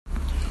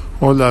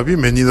Hola,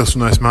 bienvenidos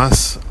una vez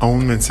más a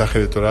un mensaje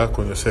de Torah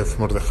con Yosef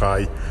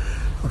Mordejai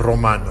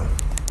Romano.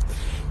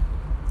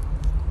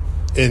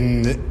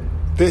 En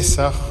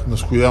Pesach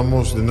nos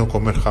cuidamos de no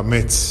comer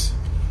hametz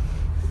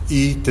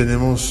y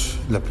tenemos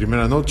la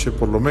primera noche,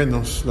 por lo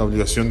menos, la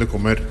obligación de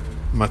comer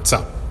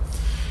matzá.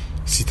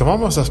 Si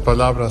tomamos las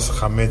palabras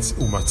hametz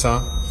u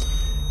matzá,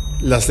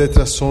 las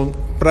letras son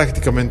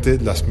prácticamente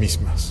las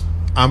mismas.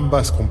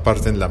 Ambas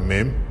comparten la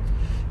mem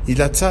y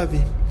la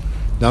tzadi.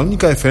 La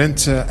única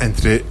diferencia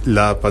entre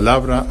la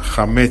palabra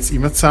hametz y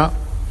matzá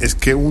es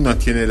que una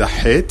tiene la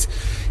het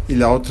y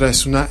la otra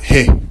es una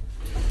he.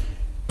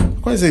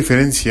 ¿Cuál es la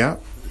diferencia?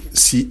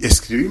 Si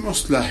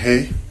escribimos la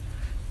he,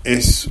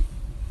 es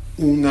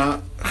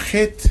una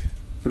het,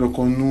 pero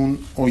con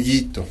un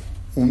hoyito,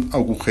 un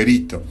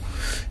agujerito.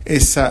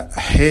 Esa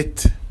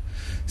het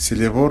se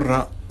le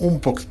borra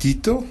un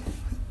poquitito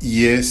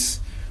y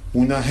es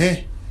una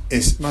he,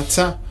 es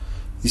matzá.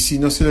 Y si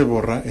no se le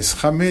borra,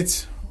 es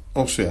hametz.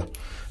 O sea,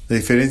 la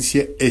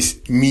diferencia es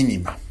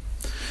mínima.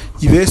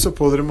 Y de eso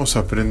podremos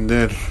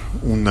aprender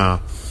un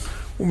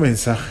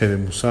mensaje de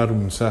musar,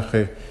 un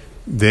mensaje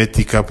de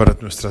ética para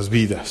nuestras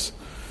vidas.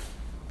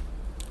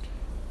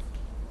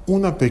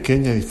 Una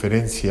pequeña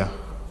diferencia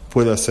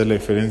puede hacer la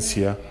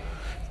diferencia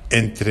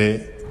entre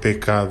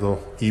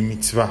pecado y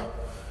mitzvah.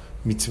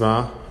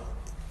 Mitzvah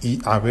y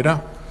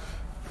averá.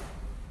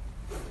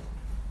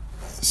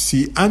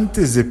 Si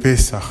antes de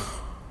Pesach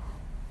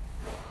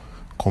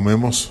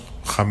comemos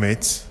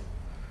hametz,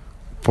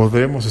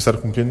 podremos estar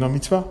cumpliendo la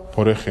mitzvah.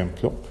 Por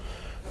ejemplo,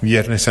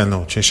 viernes a la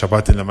noche,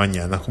 Shabbat en la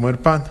mañana, comer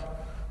pan,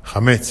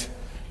 hametz.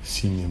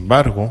 Sin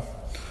embargo,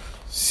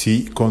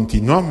 si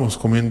continuamos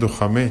comiendo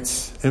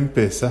hametz en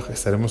Pesach,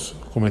 estaremos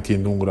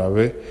cometiendo un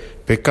grave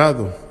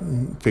pecado,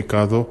 un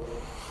pecado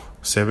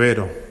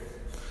severo.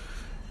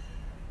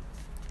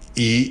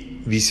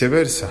 Y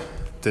viceversa,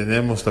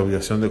 tenemos la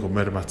obligación de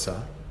comer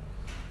matzá.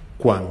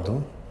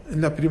 ¿Cuándo? En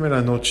la primera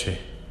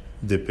noche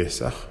de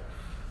Pesach.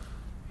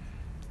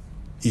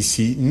 Y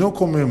si no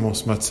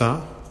comemos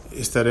matzá,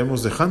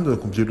 estaremos dejando de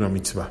cumplir una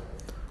mitzvah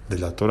de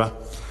la Torah.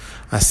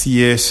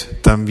 Así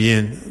es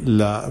también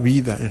la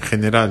vida en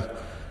general.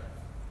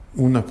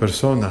 Una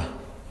persona,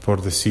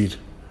 por decir,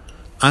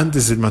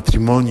 antes del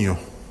matrimonio,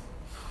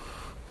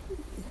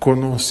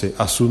 conoce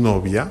a su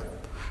novia,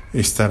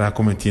 estará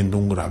cometiendo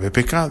un grave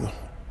pecado.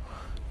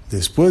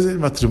 Después del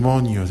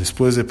matrimonio,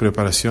 después de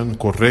preparación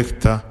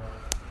correcta,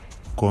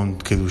 con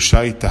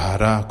kedushá y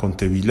tahará, con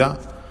tevilá,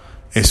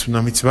 es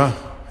una mitzvah.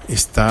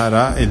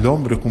 Estará el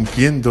hombre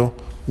cumpliendo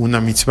una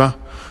mitzvah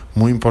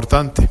muy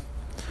importante.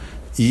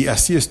 Y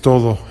así es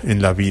todo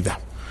en la vida.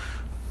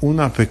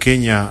 Una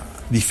pequeña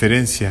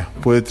diferencia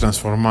puede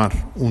transformar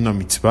una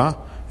mitzvah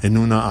en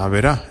una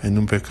averá, en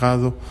un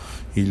pecado,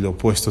 y lo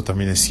opuesto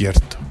también es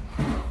cierto.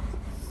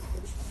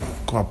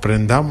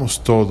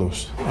 Aprendamos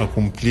todos a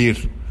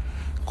cumplir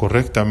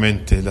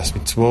correctamente las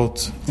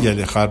mitzvot y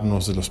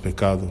alejarnos de los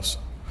pecados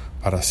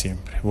para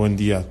siempre. Buen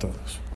día a todos.